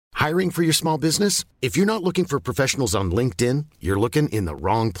Hiring for your small business? If you're not looking for professionals on LinkedIn, you're looking in the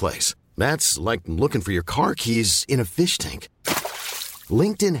wrong place. That's like looking for your car keys in a fish tank.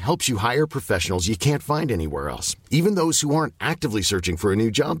 LinkedIn helps you hire professionals you can't find anywhere else, even those who aren't actively searching for a new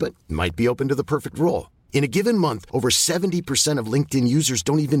job but might be open to the perfect role. In a given month, over 70% of LinkedIn users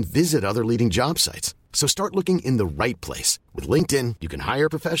don't even visit other leading job sites. So start looking in the right place. With LinkedIn, you can hire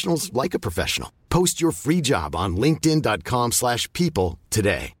professionals like a professional. Post your free job on linkedin.com/people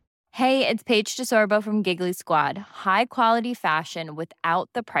today. Hey, it's Paige DeSorbo from Giggly Squad. High quality fashion without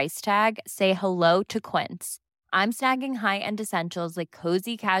the price tag. Say hello to Quince. I'm snagging high-end essentials like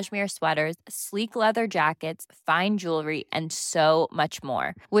cozy cashmere sweaters, sleek leather jackets, fine jewelry, and so much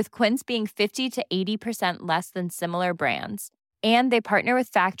more. With Quince being 50 to 80% less than similar brands. And they partner with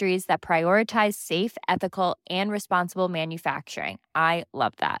factories that prioritize safe, ethical, and responsible manufacturing. I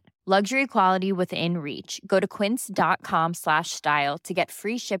love that. Luxury quality within reach. Go to quince.com/style to get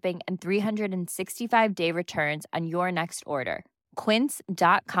free shipping and 365-day returns on your next order.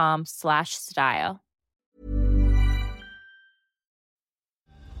 Quince.com/style.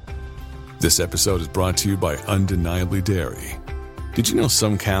 This episode is brought to you by Undeniably Dairy. Did you know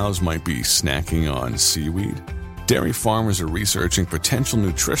some cows might be snacking on seaweed? Dairy farmers are researching potential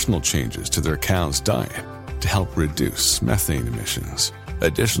nutritional changes to their cows' diet to help reduce methane emissions.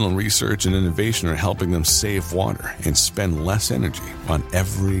 Additional research and innovation are helping them save water and spend less energy on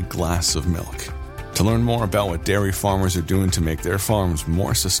every glass of milk. To learn more about what dairy farmers are doing to make their farms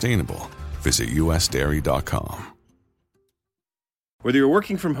more sustainable, visit usdairy.com. Whether you're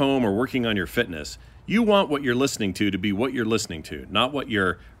working from home or working on your fitness, you want what you're listening to be what you're listening to, not what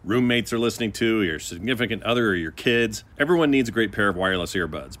your roommates are listening to, your significant other, or your kids. Everyone needs a great pair of wireless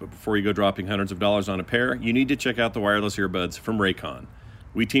earbuds, but before you go dropping hundreds of dollars on a pair, you need to check out the wireless earbuds from Raycon.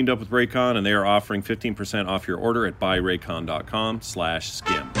 We teamed up with Raycon, and they are offering 15% off your order at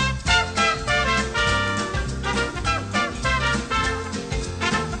buyraycon.com/skim.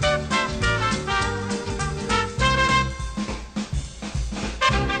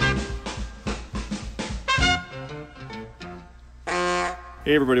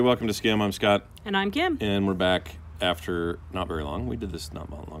 Hey everybody, welcome to Skim. I'm Scott. And I'm Kim. And we're back after not very long. We did this not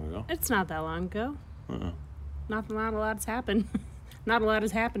long ago. It's not that long ago. Not a lot has happened. Not a lot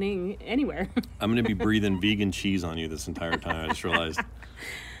is happening anywhere. I'm going to be breathing vegan cheese on you this entire time. I just realized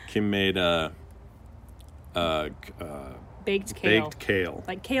Kim made baked kale. Baked kale.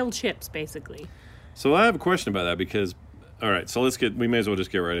 Like kale chips, basically. So I have a question about that because, all right, so we may as well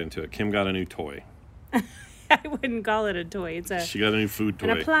just get right into it. Kim got a new toy. I wouldn't call it a toy. She got a new food toy.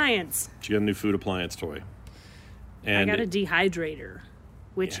 An appliance. She got a new food appliance toy. And I got a dehydrator,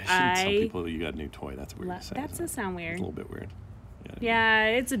 which I shouldn't tell people that you got a new toy. That's weird to say. That does sound weird. It's a little bit weird. Yeah,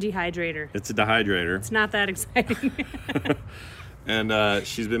 it's a dehydrator. It's a dehydrator. It's not that exciting. And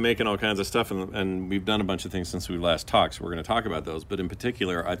she's been making all kinds of stuff, and we've done a bunch of things since we last talked, so we're going to talk about those. But in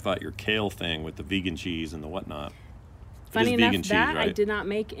particular, I thought your kale thing with the vegan cheese and the whatnot. Funny enough, cheese, that right? I did not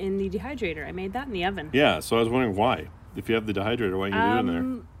make in the dehydrator. I made that in the oven. Yeah, so I was wondering why. If you have the dehydrator, why are you doing there?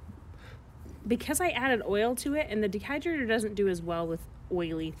 Because I added oil to it, and the dehydrator doesn't do as well with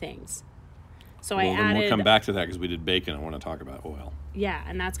oily things. So then we'll come back to that because we did bacon. I want to talk about oil. Yeah,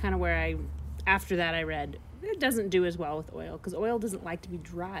 and that's kind of where after that I read, it doesn't do as well with oil because oil doesn't like to be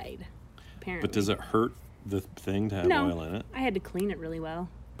dried, apparently. But does it hurt the thing to have oil in it? I had to clean it really well.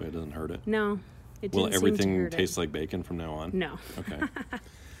 But it doesn't hurt it? No, it didn't. Will everything seem to hurt taste like bacon from now on? No. Okay.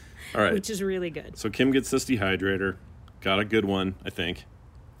 All right. Which is really good. So Kim gets this dehydrator. Got a good one, I think.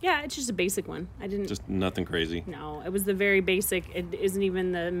 Yeah, it's just a basic one. I didn't... Just nothing crazy. No, it was the very basic. It isn't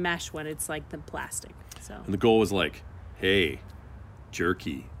even the mesh one. It's like the plastic. So. And the goal was like, hey,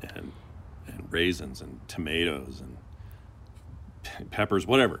 jerky and raisins and tomatoes and peppers,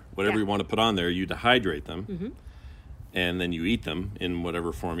 whatever you want to put on there, you dehydrate them, and then you eat them in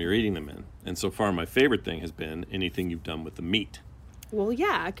whatever form you're eating them in. And so far, my favorite thing has been anything you've done with the meat. Well,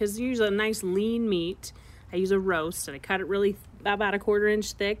 yeah, because you use a nice lean meat. I use a roast, and I cut it really about a 1/4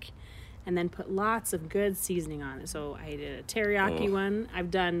 inch thick, and then put lots of good seasoning on it. So I did a teriyaki one.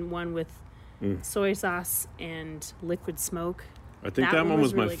 I've done one with soy sauce and liquid smoke. I think that one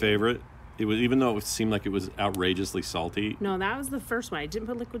was my really favorite. It was, even though it seemed like it was outrageously salty. No, that was the first one. I didn't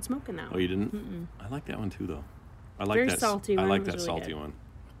put liquid smoke in that one. Oh, you didn't? I like that one too, though. I like Very that salty one. I like It was that really salty good. one.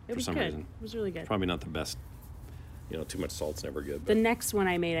 It was for some good. reason. It was really good. Probably not the best. Too much salt's never good. The next one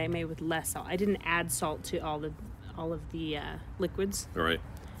I made with less salt. I didn't add salt to all of the liquids. All right.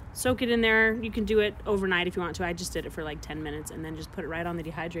 Soak it in there. You can do it overnight if you want to. I just did it for like 10 minutes and then just put it right on the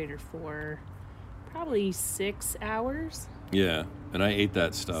dehydrator for probably 6 hours. Yeah, and I ate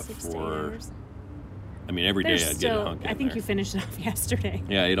that stuff 6 to 8 for hours. I mean, every day I'd get a hunk in I think there. you finished it off yesterday.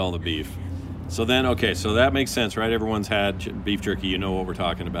 Yeah, I ate all the beef. So then, okay, so that makes sense, right? Everyone's had beef jerky. You know what we're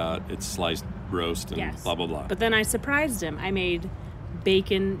talking about. It's sliced roast and Yes. blah, blah, blah. But then I surprised him. I made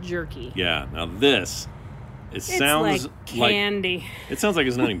bacon jerky. Yeah, now this, it It's sounds like candy. it sounds like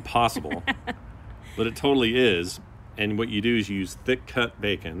it's not even possible, but it totally is. And what you do is you use thick cut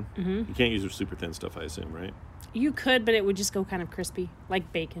bacon. Mm-hmm. You can't use the super thin stuff, I assume, right? You could, but it would just go kind of crispy,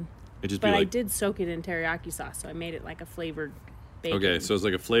 like bacon. It just But be I like, did soak it in teriyaki sauce, so I made it like a flavored bacon. okay, so it's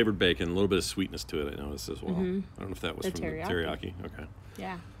like a flavored bacon, a little bit of sweetness to it. I noticed as well. Mm-hmm. I don't know if that was The from teriyaki. the teriyaki. Okay.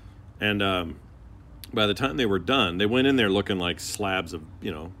 Yeah. And by the time they were done, they went in there looking like slabs of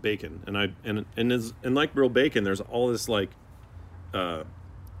bacon. And like real bacon, there's all this like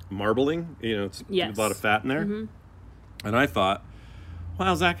marbling. It's Yes. a lot of fat in there. Mm-hmm. And I thought, well,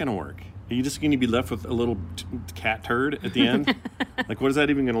 how's that going to work? Are you just going to be left with a little cat turd at the end? Like, what is that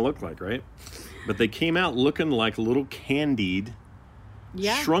even going to look like, right? But they came out looking like little candied,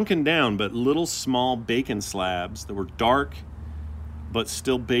 shrunken down, but little small bacon slabs that were dark, but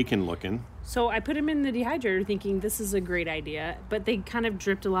still bacon looking. So I put them in the dehydrator thinking this is a great idea, but they kind of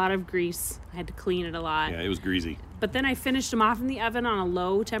dripped a lot of grease. I had to clean it a lot. Yeah, it was greasy. But then I finished them off in the oven on a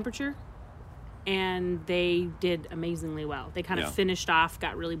low temperature, and they did amazingly well. They kind of finished off,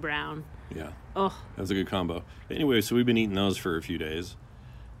 got really brown. Yeah. Oh, That was a good combo. Anyway, so we've been eating those for a few days.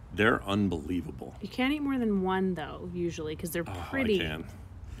 They're unbelievable. you can't eat more than one, though, usually, because they're pretty... I can.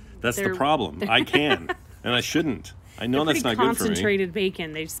 That's the They're- problem. I can, and I shouldn't. I know that's not good for me. Concentrated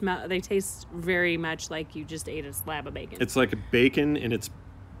bacon. They taste very much like you just ate a slab of bacon. It's like a bacon in its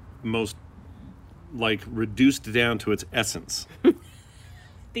most, like, reduced down to its essence.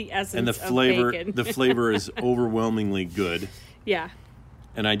 the essence And the of flavor, bacon. the flavor is overwhelmingly good. Yeah.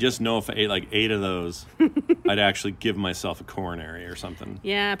 And I just know if I ate like 8 of those, I'd actually give myself a coronary or something.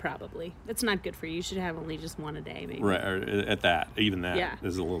 Yeah, probably. It's not good for you. You should have only just one a day, maybe. Right, or at that. Even that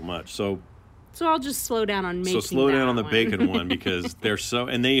is Yeah. a little much. So I'll just slow down on making slow down on the one. bacon one because they're so...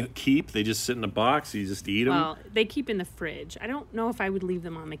 And they just sit in a box. You just eat them. Well, they keep in the fridge. I don't know if I would leave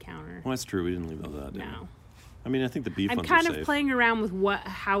them on the counter. Well, that's true. We didn't leave those out, did we? No. I mean, I think the beef I'm ones kind are of safe. playing around with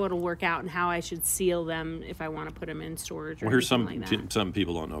how it'll work out and how I should seal them if I want to put them in storage or Well, here's anything like that. some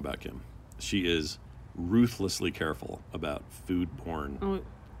people don't know about Kim. She is ruthlessly careful about foodborne. Oh,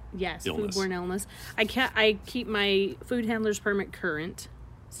 yes, illness. foodborne illness. I keep my food handler's permit current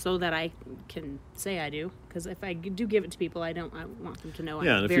so that I can say I do. Because if I do give it to people, I want them to know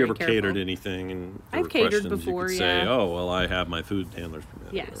Yeah, I'm and if very you ever careful. catered anything and there I've were catered questions, before, you could say, yeah. oh, well, I have my food handler's permit.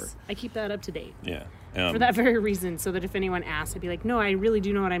 Or whatever. Yes, I keep that up to date. Yeah. For that very reason, so that if anyone asks, I'd be like, no, I really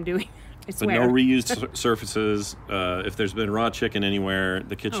do know what I'm doing. I But swear. no reused surfaces. If there's been raw chicken anywhere,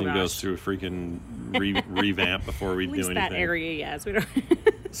 the kitchen Oh, goes gosh. through a freaking revamp before we At do least anything. that area, yes. We don't.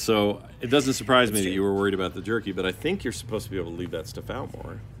 So it doesn't surprise me that you were worried about the jerky, but I think you're supposed to be able to leave that stuff out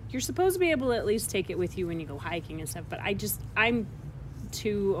more. You're supposed to be able to at least take it with you when you go hiking and stuff, but I'm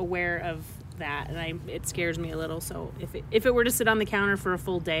too aware of that, and it scares me a little. So if it were to sit on the counter for a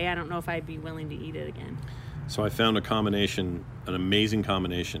full day, I don't know if I'd be willing to eat it again. So I found an amazing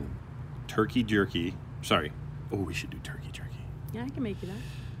combination. Turkey jerky. Sorry. Oh, we should do turkey jerky. Yeah, I can make you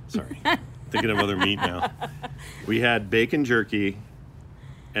that. Sorry. Thinking of other meat now. We had bacon jerky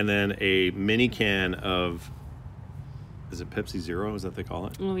and then a mini can of, is it Pepsi Zero? Is that what they call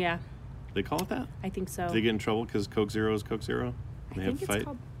it? Oh yeah, They call it that? I think so. Do they get in trouble because Coke Zero is Coke Zero? I They think have a fight?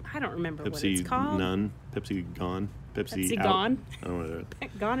 called. I don't remember what Pepsi it's called. None. Pepsi Gone. Pepsi Out. Gone. I don't know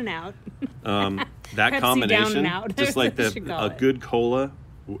what Gone and out. that Pepsi combination, down and out. just like That's what you call a it. good cola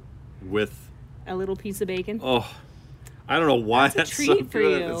with, A little piece of bacon. oh, I don't know why That's that's a so treat for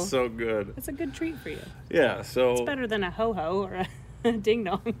good. you. It's so good. That's a good treat for you. Yeah, so. It's better than a ho-ho or a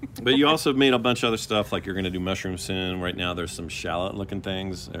ding-dong. But you also made a bunch of other stuff, like you're going to do mushrooms soon. Right now there's some shallot-looking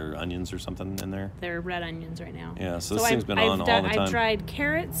things, or onions or something in there. They're red onions right now. Yeah, so this thing's been on all the time. I've tried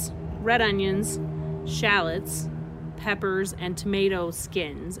carrots, red onions, shallots, peppers, and tomato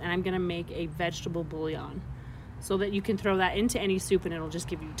skins, and I'm going to make a vegetable bouillon so that you can throw that into any soup and it'll just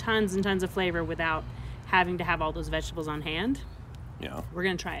give you tons and tons of flavor without having to have all those vegetables on hand. Yeah. We're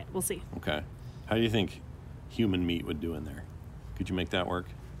going to try it. We'll see. Okay. How do you think human meat would do in there? Could you make that work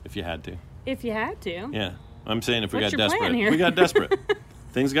if you had to? If you had to. Yeah. I'm saying if we What's got your plan desperate. here? We got desperate.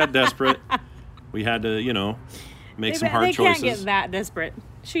 Things got desperate. We had to, make some hard they choices. can't get that desperate.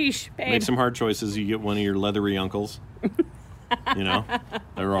 Sheesh, babe. Make some hard choices. You get one of your leathery uncles.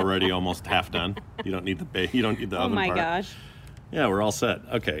 They're already almost half done. You don't need you don't need the Oh oven my part. gosh. Yeah, we're all set.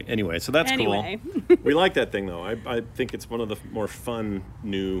 Okay. Anyway, so that's Anyway. cool. We like that thing though. I think it's one of the more fun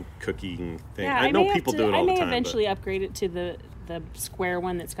new cooking things. Yeah, I know I people do it all the may time. eventually upgrade it to the square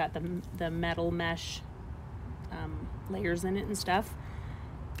one that's got the metal mesh layers in it and stuff.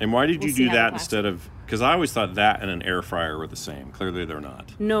 And why did you do that plastic. instead of... Because I always thought that and an air fryer were the same. Clearly, they're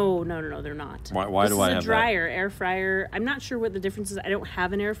not. No, they're not. Why do I have a dryer, air fryer. I'm not sure what the difference is. I don't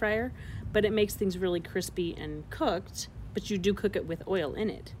have an air fryer, but it makes things really crispy and cooked, but you do cook it with oil in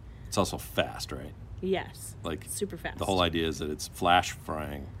it. It's also fast, right? Yes. Like super fast. The whole idea is that it's flash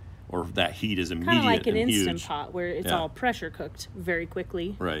frying, or that heat is immediate kind of like an and Instant huge. Pot where it's all pressure cooked very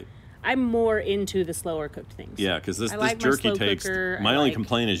quickly. Right. I'm more into the slower cooked things. Yeah, because this like jerky my slow takes... cooker. My only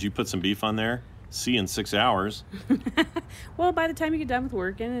complaint is you put some beef on there, see in 6 hours. Well, by the time you get done with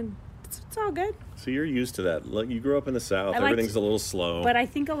working, it's all good. So you're used to that. You grew up in the South. Everything's a little slow. But I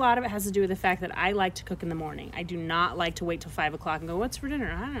think a lot of it has to do with the fact that I like to cook in the morning. I do not like to wait till 5 o'clock and go, what's for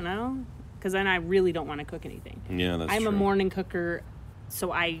dinner? I don't know. Because then I really don't want to cook anything. Yeah, that's true. I'm a morning cooker,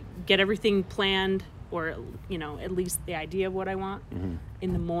 so I get everything planned, or, you know, at least the idea of what I want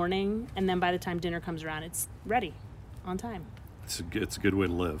in the morning. And then by the time dinner comes around, it's ready on time. It's a good way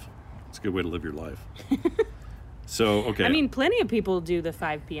to live. It's a good way to live your life. So, okay. I mean, plenty of people do the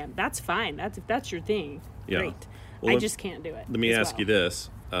 5 p.m. That's fine. If that's your thing, great. Well, I just can't do it. Let me ask you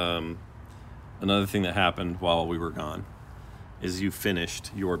this. Another thing that happened while we were gone is you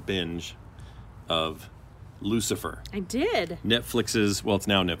finished your binge of Lucifer. I did. Netflix's, well, it's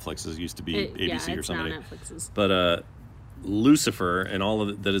now Netflix's. It used to be ABC or something. Yeah, it's now Netflix's. But Lucifer and all of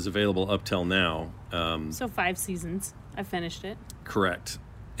it that is available up till now. So 5 seasons. I finished it. Correct.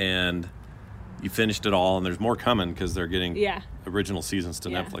 And you finished it all, and there's more coming because they're getting original seasons to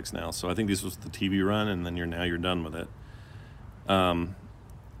Netflix now. So I think this was the TV run, and then you're done with it. I've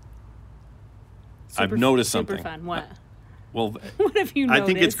noticed something. Super fun. What? Well, what have you noticed? I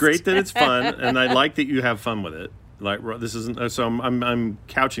think it's great that it's fun, and I like that you have fun with it. Like, this isn't. So I'm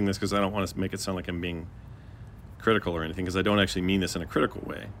couching this because I don't want to make it sound like I'm being critical or anything, because I don't actually mean this in a critical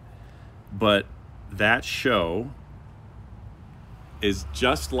way. But that show is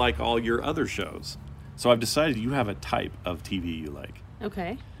just like all your other shows. So I've decided you have a type of TV you like.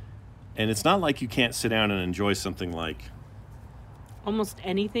 Okay. And it's not like you can't sit down and enjoy something like... Almost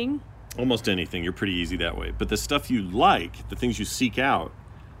anything? Almost anything. You're pretty easy that way. But the stuff you like, the things you seek out,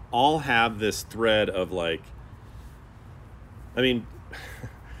 all have this thread of like... I mean,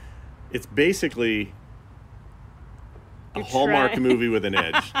 it's basically a Hallmark movie with an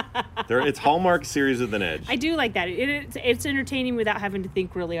edge. It's Hallmark series with an edge. I do like that. It's entertaining without having to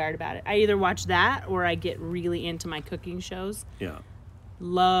think really hard about it. I either watch that or I get really into my cooking shows. Yeah.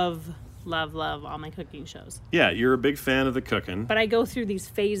 Love all my cooking shows. Yeah, you're a big fan of the cooking. But I go through these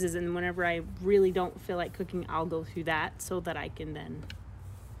phases, and whenever I really don't feel like cooking, I'll go through that so that I can then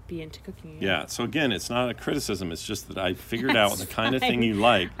be into cooking again. Yeah, so again, it's not a criticism. It's just that I figured out the kind of thing you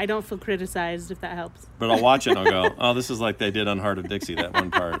like. I don't feel criticized, if that helps. But I'll watch it and I'll go, oh, this is like they did on Heart of Dixie, that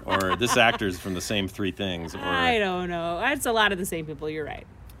one part. Or this actor's from the same 3 things. Or, I don't know. It's a lot of the same people. You're right.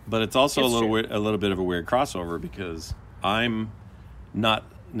 But it's also a little bit of a weird crossover because I'm not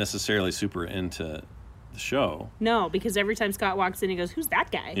necessarily super into the show. No, because every time Scott walks in, he goes, "Who's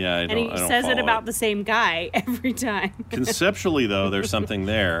that guy?" Yeah, and he says it about the same guy every time. Conceptually, though, there's something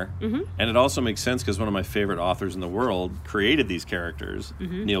there, and it also makes sense because one of my favorite authors in the world created these characters,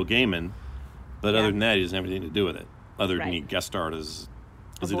 Neil Gaiman. But other than that, he doesn't have anything to do with it. Other than he guest starred as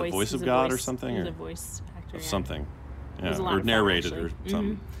he the voice of God or something, He's a voice actor, or something, or narrated or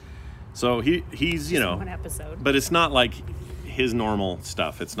something. So he's one episode, but it's not like his normal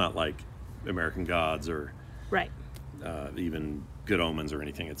stuff. It's not like American Gods or even Good Omens or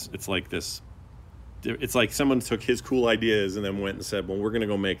anything. It's like this. It's like someone took his cool ideas and then went and said, "Well, we're going to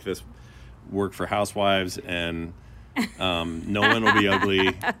go make this work for housewives, and no one will be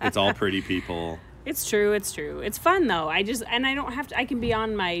ugly. It's all pretty people." It's true. It's fun though. I don't have to. I can be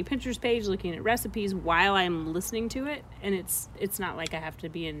on my Pinterest page looking at recipes while I'm listening to it, and it's not like I have to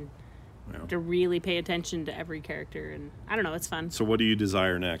be in. To really pay attention to every character, and I don't know, it's fun. So what do you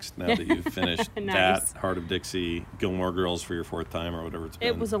desire next now that you've finished that, Heart of Dixie, Gilmore Girls for your 4th time or whatever it's been?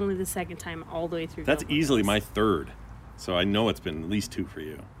 It was only the 2nd time all the way through. That's Gilmore easily Girls. my 3rd, so I know it's been at least 2 for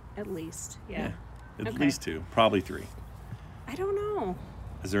you. At least, yeah. At least 2, probably 3. I don't know.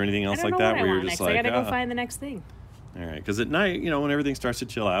 Is there anything else I don't like know that what I where you're want just next. like, I gotta go find the next thing. All right, because at night, when everything starts to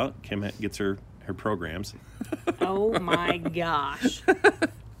chill out, Kim gets her programs. Oh my gosh.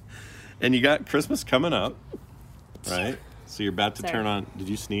 And you got Christmas coming up, right? So you're about to turn on. Did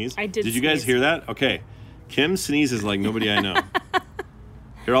you sneeze? I did. Did you guys hear that? Okay. Kim sneezes like nobody I know.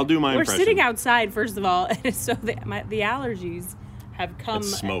 Here, I'll do my impression. We're sitting outside, first of all, so the allergies have come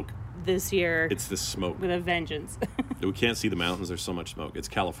It's smoke. This year. It's the smoke. With a vengeance. We can't see the mountains. There's so much smoke. It's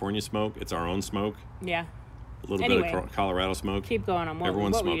California smoke. It's our own smoke. Yeah. A little bit of Colorado smoke. Keep going on.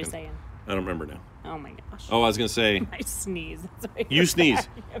 Everyone's what smoking. were you saying? I don't remember now. Oh my gosh. Oh, I was going to say. I sneeze. That's why You sneeze.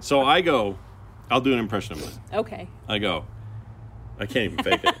 So I go, I'll do an impression of mine. Okay. I go, I can't even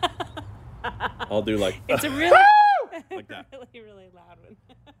fake it. I'll do like. It's a really, like that. really, really loud one.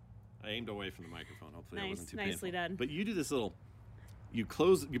 I aimed away from the microphone. Hopefully that wasn't too Nicely painful. done. But you do this little, you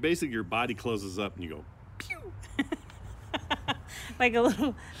basically your body closes up and you go, pew. Like a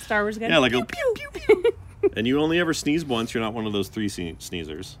little Star Wars gun. Yeah, like a pew, pew, pew. And you only ever sneeze once. You're not one of those 3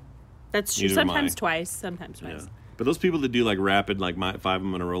 sneezers. That's true. Neither am I. Sometimes twice. Yeah. But those people that do like rapid, like 5 of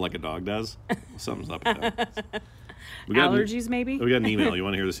them in a row like a dog does, something's up with that. Allergies, maybe? We got an email. You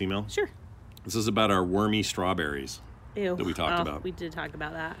want to hear this email? Sure. This is about our wormy strawberries. Ew. That we talked about. We did talk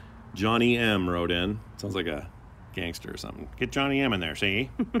about that. Johnny M wrote in. Sounds like a gangster or something. Get Johnny M in there, see?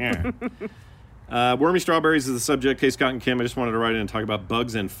 Yeah. Wormy strawberries is the subject. Hey, Scott and Kim, I just wanted to write in and talk about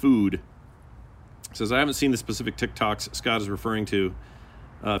bugs and food. It says, I haven't seen the specific TikToks Scott is referring to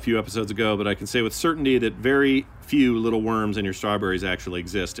a few episodes ago, but I can say with certainty that very few little worms in your strawberries actually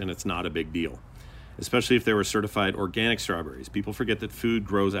exist, and it's not a big deal. Especially if they were certified organic strawberries. People forget that food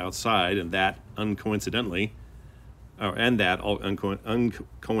grows outside, and that uncoincidentally,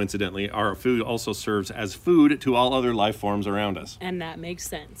 our food also serves as food to all other life forms around us. And that makes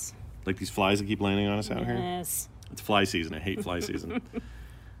sense. Like these flies that keep landing on us out here? Yes. It's fly season. I hate fly season.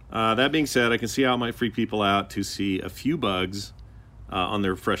 That being said, I can see how it might freak people out to see a few bugs on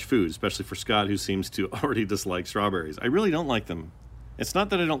their fresh food, especially for Scott, who seems to already dislike strawberries. I really don't like them. It's not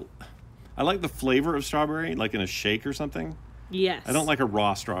that I don't... I like the flavor of strawberry, like in a shake or something. Yes. I don't like a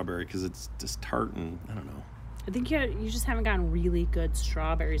raw strawberry because it's just tart and, I don't know. I think you just haven't gotten really good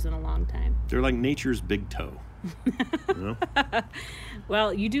strawberries in a long time. They're like nature's big toe. You know?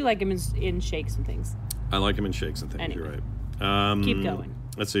 Well, you do like them in shakes and things. I like them in shakes and things, Anyway. You're right. Keep going.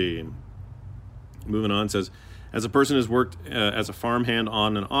 Let's see. Moving on, it says, as a person who's worked as a farmhand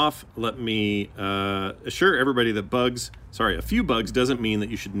on and off, let me assure everybody that a few bugs doesn't mean that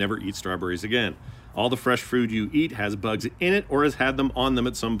you should never eat strawberries again. All the fresh food you eat has bugs in it or has had them on them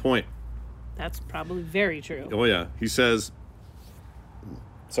at some point. That's probably very true. Oh, yeah. He says,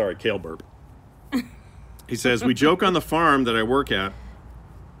 sorry, kale burp. He says, we joke on the farm that I work at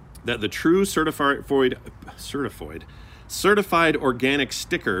that the true certified organic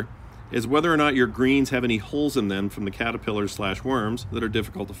sticker is whether or not your greens have any holes in them from the caterpillars/worms that are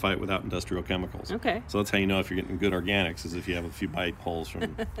difficult to fight without industrial chemicals. Okay. So that's how you know if you're getting good organics, is if you have a few bite holes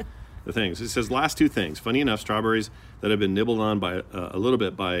from the things. It says last 2 things. Funny enough, strawberries that have been nibbled on by a little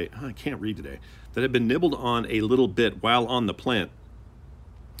bit by, I can't read today, that have been nibbled on a little bit while on the plant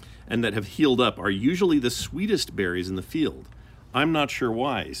and that have healed up are usually the sweetest berries in the field. I'm not sure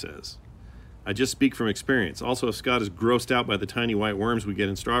why, he says. I just speak from experience. Also, if Scott is grossed out by the tiny white worms we get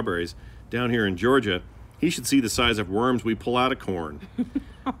in strawberries down here in Georgia, he should see the size of worms we pull out of corn.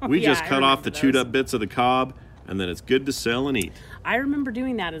 We just cut off the chewed up bits of the cob, and then it's good to sell and eat. I remember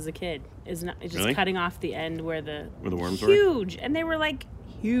doing that as a kid. It's just really? Cutting off the end where the worms were? Huge. And they were like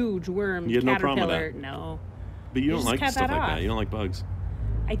huge worm. You had no caterpillar. problem with that? No. But you don't just like cut stuff that like that. off. You don't like bugs.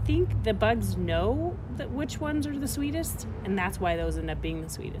 I think the bugs know which ones are the sweetest, and that's why those end up being the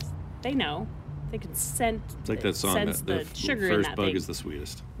sweetest. They know. They can sense. It's like that song, that the sugar in first that bug thing. is the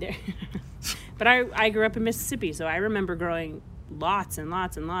sweetest. But I grew up in Mississippi, so I remember growing lots and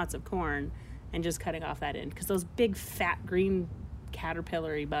lots and lots of corn and just cutting off that end because those big fat green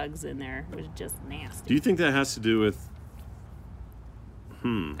caterpillar-y bugs in there was just nasty. Do you think that has to do with...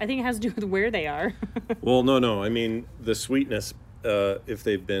 I think it has to do with where they are. Well, no. I mean, the sweetness, if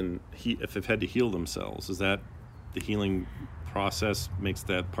they've had to heal themselves, is that the healing process makes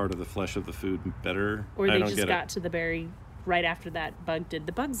that part of the flesh of the food better? Or they just got to the berry right after that bug did.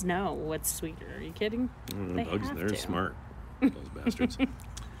 The bugs know what's sweeter. Are you kidding? They're smart. Those bastards.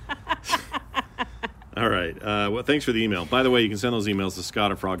 All right. Well, thanks for the email. By the way, you can send those emails to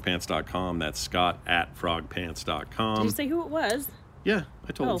scott@frogpants.com. That's scott@frogpants.com. Did you say who it was? Yeah,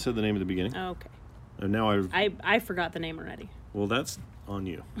 I said the name at the beginning. Oh, okay. And now I forgot the name already. Well, that's on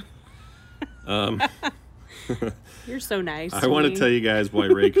you. You're so nice. I want to tell you guys why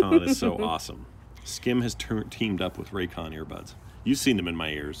Raycon is so awesome. SKIM has teamed up with Raycon earbuds. You've seen them in my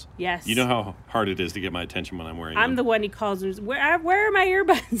ears. Yes. You know how hard it is to get my attention when I'm wearing them. I'm the one he calls and where are my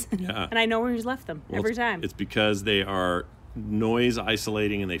earbuds? Yeah. And I know where he's left them every time. It's because they are noise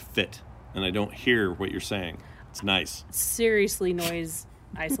isolating and they fit. And I don't hear what you're saying. It's nice. Seriously noise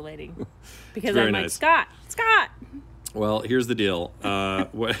isolating. Because very I'm nice. like, Scott! Well, here's the deal.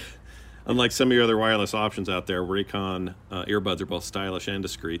 Unlike some of your other wireless options out there, Raycon earbuds are both stylish and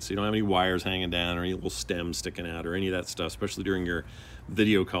discreet, so you don't have any wires hanging down or any little stems sticking out or any of that stuff, especially during your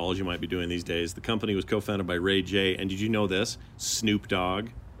video calls you might be doing these days. The company was co-founded by Ray J, and did you know this? Snoop Dogg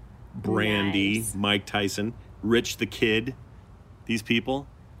Brandy, Nice. Mike Tyson, Rich the Kid. These people,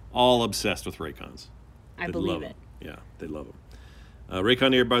 all obsessed with Raycons. I They believe love it. 'em. Yeah, they love them.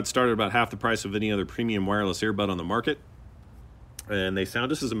 Raycon earbuds start at about half the price of any other premium wireless earbud on the market. And they sound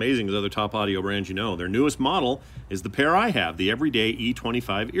just as amazing as other top audio brands you know. Their newest model is the pair I have, the Everyday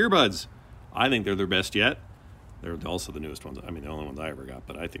E25 earbuds. I think they're their best yet. They're also the newest ones. I mean, the only ones I ever got,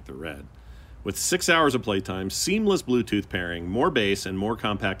 but I think they're rad. With 6 hours of playtime, seamless Bluetooth pairing, more bass, and more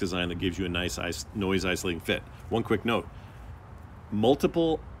compact design that gives you a nice noise isolating fit. One quick note.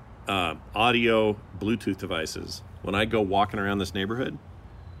 Multiple audio Bluetooth devices. When I go walking around this neighborhood,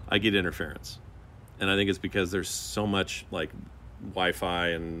 I get interference. And I think it's because there's so much like Wi-Fi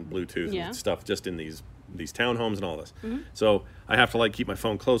and Bluetooth and stuff just in these townhomes and all this. So I have to like keep my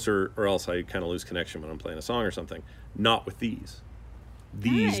phone closer or else I kind of lose connection when I'm playing a song or something. Not with these.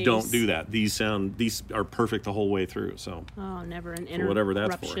 These don't do that. These are perfect the whole way through. So Never an whatever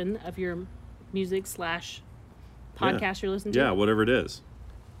that's interruption of your music / podcast you're listening to. Yeah, whatever it is.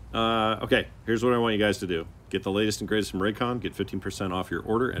 Okay, here's what I want you guys to do. Get the latest and greatest from Raycon. Get 15% off your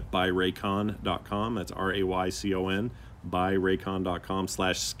order at buyraycon.com. That's RAYCON,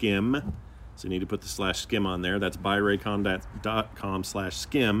 buyraycon.com/skim. So you need to put the /skim on there. That's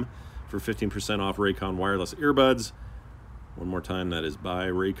buyraycon.com/skim for 15% off Raycon wireless earbuds. One more time, that is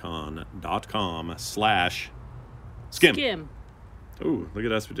buyraycon.com/skim. Skim. Ooh, look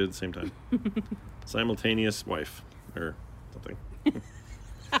at us. We did it at the same time. Simultaneous wife or something.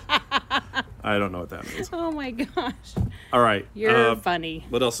 I don't know what that means. Oh my gosh. All right. You're funny.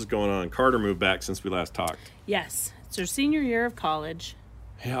 What else is going on? Carter moved back since we last talked. Yes. It's her senior year of college.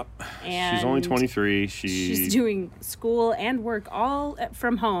 Yep. And she's only 23. She's doing school and work all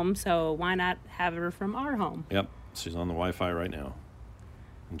from home, so why not have her from our home? Yep. She's on the Wi-Fi right now,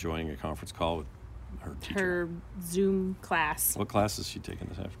 enjoying a conference call with her teacher. Her Zoom class. What class is she taking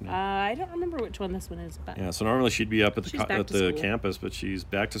this afternoon? I don't remember which one this one is, but Yeah, so normally she'd be up at the campus, but she's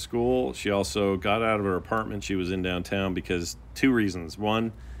back to school. She also got out of her apartment she was in downtown because two reasons.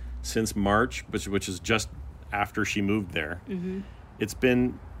 One, since March, which is just after she moved there, it's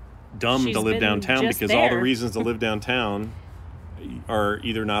been dumb She's to live been downtown just because all the there. reasons to live downtown are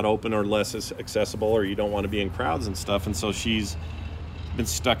either not open or less accessible, or you don't want to be in crowds and stuff. And so she's been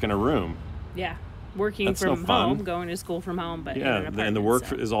stuck in a room. yeah, working That's from no fun. home, going to school from home, but in Yeah, an apartment, and the work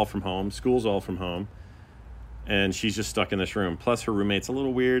so. is all from home. School's all from home. And she's just stuck in this room. Plus, her roommate's a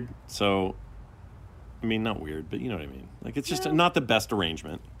little weird. So, I mean, not weird, but you know what I mean. Like, it's just not the best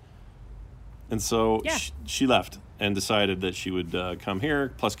arrangement. And so she left and decided that she would come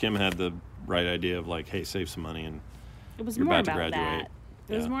here. Plus, Kim had the right idea of like, hey, save some money. And It was you're more about to about graduate.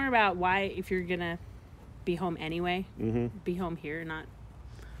 that. It was more about why, if you're going to be home anyway, Mm-hmm. be home here, not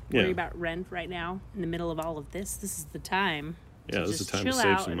worry about rent right now. In the middle of all of this, this is the time. Yeah, to this is just the time to chill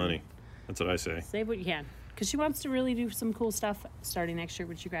save out some and money. That's what I say. Save what you can. Because she wants to really do some cool stuff starting next year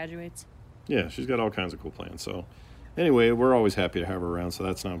when she graduates. Yeah, she's got all kinds of cool plans. So, anyway, we're always happy to have her around. So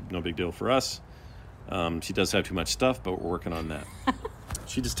that's no big deal for us. She does have too much stuff, but we're working on that.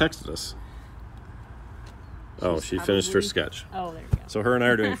 She just texted us. She finished her sketch. Oh, there you go. So her and I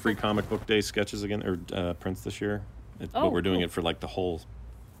are doing free comic book day sketches again, or prints this year. But we're doing cool. it for like the whole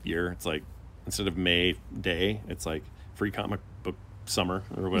year. It's like instead of May Day, it's like free comic book summer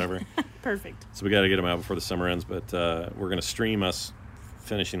or whatever. Perfect. So we got to get them out before the summer ends. But we're going to stream us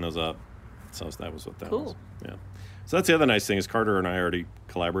finishing those up. So that was what that was. Cool. Yeah. So that's the other nice thing is Carter and I already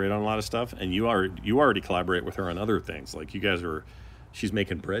collaborate on a lot of stuff, and you already collaborate with her on other things. Like you guys are. She's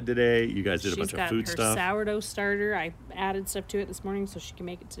making bread today. You guys did a bunch of food She's stuff. got her sourdough starter. I added stuff to it this morning so she can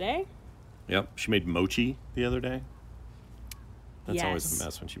make it today. Yep. She made mochi the other day. That's always Yes. a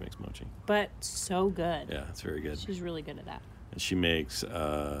mess when she makes mochi. But so good. Yeah, it's very good. She's really good at that. And she makes,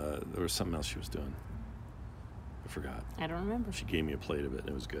 there was something else she was doing. I forgot. I don't remember. She gave me a plate of it, and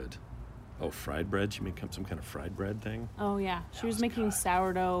it was good. Oh, fried bread? She made some kind of fried bread thing? Oh, yeah. She was making good.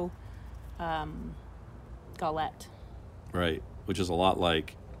 sourdough galette. Right, which is a lot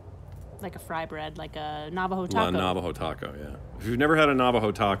like Like a fry bread, like a Navajo taco. a Navajo taco, yeah. If you've never had a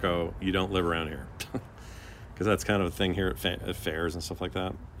Navajo taco, you don't live around here. Because that's kind of a thing here at fairs and stuff like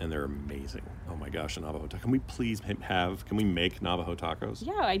that. And they're amazing. Oh my gosh, a Navajo taco. Can we please can we make Navajo tacos?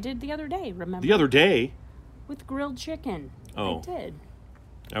 Yeah, I did the other day, remember? The other day? With grilled chicken. Oh. I did.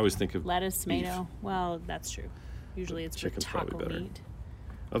 I always think of Lettuce, beef. tomato. Well, that's true. Usually it's Chicken's with taco probably better. meat.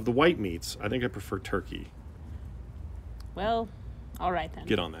 Of the white meats, I think I prefer turkey. Well, all right then.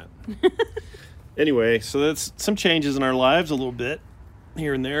 Get on that. Anyway, so that's some changes in our lives a little bit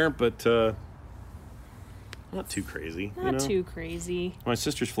here and there, but not too crazy. Not too crazy. My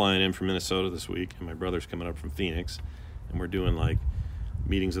sister's flying in from Minnesota this week, and my brother's coming up from Phoenix, and we're doing like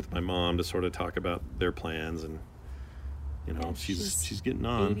meetings with my mom to sort of talk about their plans, and she's getting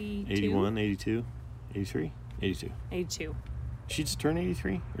on. 81, 82, 83, 82. 82. She just turned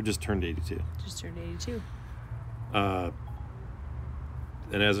 83 or just turned 82? Just turned 82. And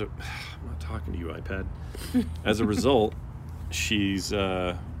I'm not talking to you, iPad. As a result, she's, we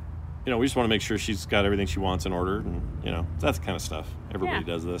just want to make sure she's got everything she wants in order, and, that kind of stuff. Everybody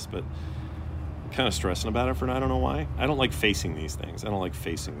does this, but kind of stressing about it I don't know why. I don't like facing these things. I don't like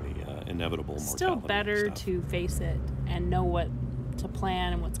facing the inevitable mortality. Still better to face it and know what to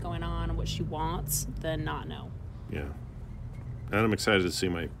plan and what's going on and what she wants than not know. Yeah. And I'm excited to see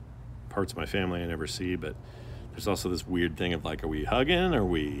parts of my family I never see, but there's also this weird thing of like, are we hugging? Are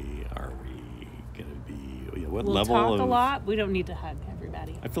we going to be, what we'll level talk of... a lot. We don't need to hug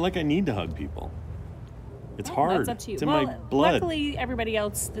everybody. I feel like I need to hug people. It's hard. That's up to you. It's in my blood. Luckily, everybody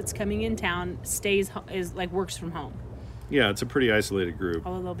else that's coming in town works from home. Yeah, it's a pretty isolated group.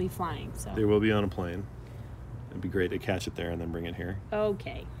 Although they'll be flying, so. They will be on a plane. It'd be great to catch it there and then bring it here.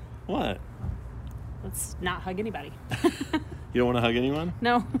 Okay. What? Let's not hug anybody. You don't want to hug anyone?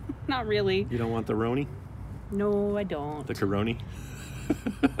 No, not really. You don't want the Roni? No, I don't. The Coroni?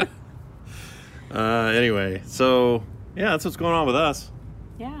 Anyway, so, yeah, that's what's going on with us.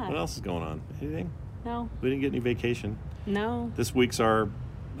 Yeah. What else is going on? Anything? No. We didn't get any vacation. No. This week's our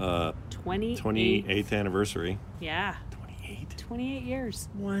 28th anniversary. Yeah. 28? 28 years.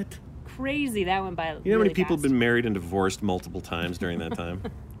 What? Crazy. That went by You know how many people have been married and divorced multiple times during that time?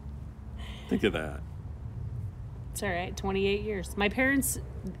 Think of that. It's all right. 28 years. My parents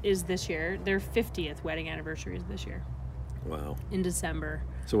is this year. Their 50th wedding anniversary is this year. Wow. In December.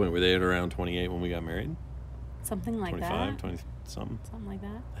 So when were they at around 28 when we got married? Something like 25, that. 20-something? Something like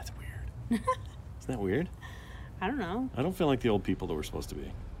that. That's weird. Isn't that weird? I don't know. I don't feel like the old people that we're supposed to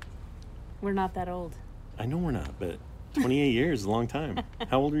be. We're not that old. I know we're not, but 28 years is a long time.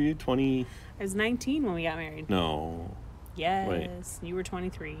 How old were you? 20? I was 19 when we got married. No. Yes. Wait. You were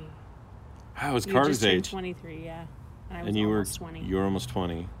 23. Wow, it's You Carter's just turned age. 23, yeah. And I was And you almost were 20. You were almost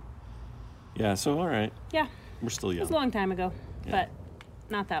 20. Yeah, so all right. Yeah. We're still It young. was a long time ago, Yeah. but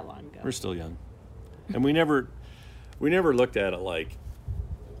not that long ago. We're still young. And we never looked at it like,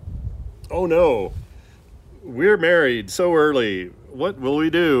 oh no, we're married so early. What will we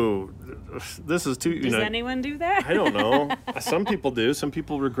do? This is too, Does anyone do that? I don't know. Some people do. Some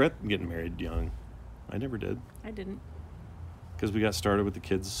people regret getting married young. I never did. I didn't. Because we got started with the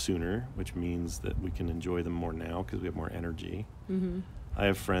kids sooner, which means that we can enjoy them more now because we have more energy. Mm-hmm. I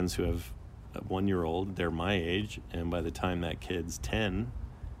have friends who have a 1-year-old. They're my age. And by the time that kid's 10,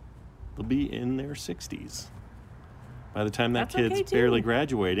 they'll be in their 60s. By the time that That's kid's okay, too. barely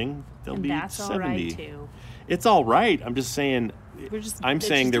graduating, they'll And be that's 70. all right, too. It's all right. I'm just saying. It's just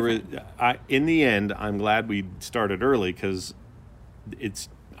there was. different. In the end, I'm glad we started early because it's.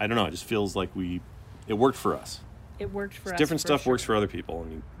 I don't know. It just feels like it worked for us. It worked for us. Different stuff sure. works for other people,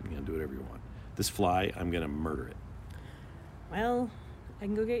 and you can do whatever you want. This fly, I'm gonna murder it. Well, I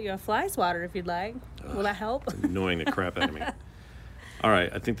can go get you a fly swatter if you'd like. Will that help? Annoying the crap out of me. All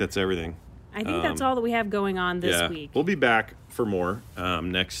right, I think that's everything. I think that's all that we have going on this week. We'll be back for more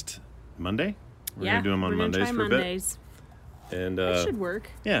next Monday. We're gonna do them on Mondays for a bit. And that should work.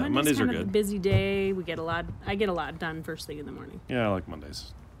 Yeah, Mondays are kind of good. a busy day. I get a lot done first thing in the morning. Yeah, I like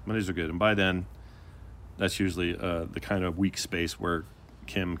Mondays. Mondays are good, and by then, that's usually the kind of week space where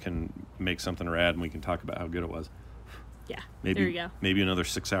Kim can make something rad, and we can talk about how good it was. Yeah, maybe, there you go. Maybe another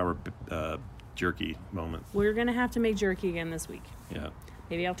 6-hour jerky moment. We're gonna have to make jerky again this week. Yeah.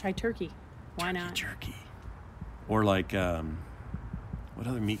 Maybe I'll try turkey. Why not? Jerky. Or like, what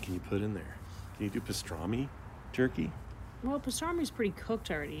other meat can you put in there? Can you do pastrami jerky? Well, pastrami's pretty cooked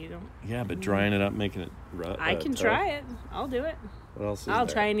already. You don't. Yeah, but drying it up, making it I can try it. I'll do it. What else is I'll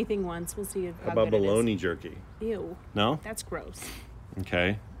there? try anything once. We'll see How about good it is. bologna jerky? Ew. No? That's gross.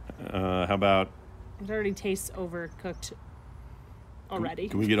 Okay. How about... It already tastes overcooked already.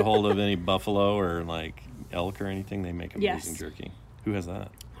 Can we get a hold of any buffalo or like elk or anything? They make amazing jerky. Who has that?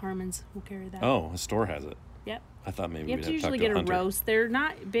 Harmon's will carry that. Oh, a store has it. Yep. I thought maybe You we'd have to have to usually talk get to a Hunter. roast. They're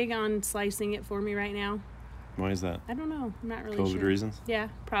not big on slicing it for me right now. Why is that? I don't know. I'm not really COVID sure. reasons? Yeah,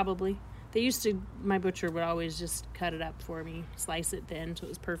 probably. They used to, my butcher would always just cut it up for me, slice it thin so it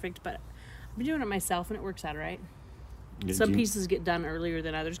was perfect, but I've been doing it myself and it works out all right. Some pieces get done earlier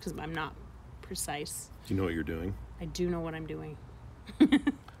than others because I'm not precise. Do you know what you're doing? I do know what I'm doing. I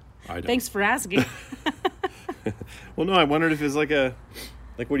don't. Thanks for asking. Well, no, I wondered if it's like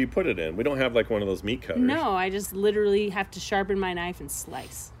what do you put it in? We don't have like one of those meat cutters. No, I just literally have to sharpen my knife and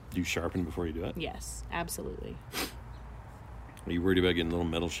slice. Do you sharpen before you do it? Yes, absolutely. Are you worried about getting little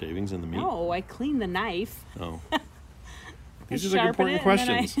metal shavings in the meat? No, I clean the knife. Oh. These are like important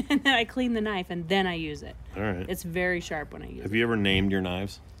questions. And then I clean the knife, and then I use it. All right. It's very sharp when I use it. Have you ever named your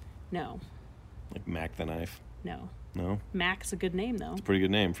knives? No. Like Mac the knife? No. No? Mac's a good name, though. It's a pretty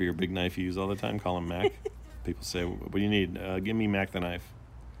good name for your big knife you use all the time. Call him Mac. People say, what do you need? Give me Mac the knife.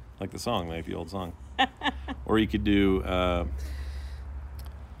 Like the song, like the old song. Or you could do...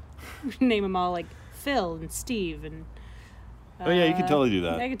 name them all like Phil and Steve and... oh, yeah, you could totally do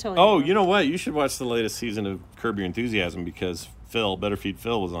that. I could totally do that. You know what? You should watch the latest season of Curb Your Enthusiasm because Better Feed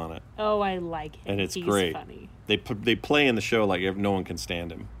Phil was on it. Oh, I like him. And it's He's great. Funny. They play in the show like no one can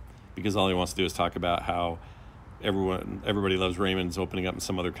stand him because all he wants to do is talk about how everybody loves Raymond's opening up in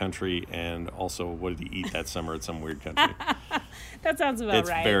some other country, and also what did he eat that summer at some weird country. That sounds about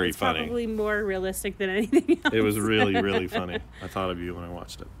right. It's very funny. Probably more realistic than anything else. It was really, really funny. I thought of you when I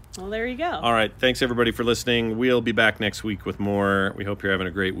watched it. Well, there you go. All right. Thanks, everybody, for listening. We'll be back next week with more. We hope you're having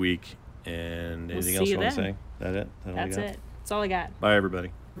a great week. And anything else you want to say? That it? That's it. That's all I got. Bye, everybody.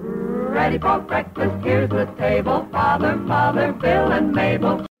 Ready for breakfast, here's the table. Father, Mother, Bill, and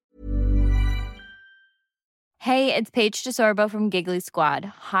Mabel. Hey, it's Paige DeSorbo from Giggly Squad.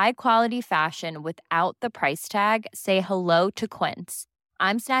 High quality fashion without the price tag. Say hello to Quince.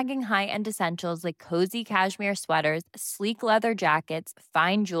 I'm snagging high-end essentials like cozy cashmere sweaters, sleek leather jackets,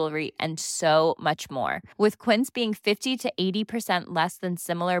 fine jewelry, and so much more. With Quince being 50 to 80% less than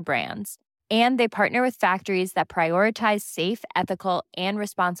similar brands. And they partner with factories that prioritize safe, ethical, and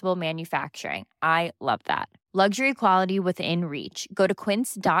responsible manufacturing. I love that. Luxury quality within reach. Go to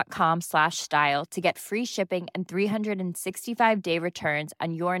quince.com/style to get free shipping and 365-day returns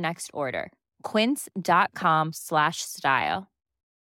on your next order. Quince.com/style.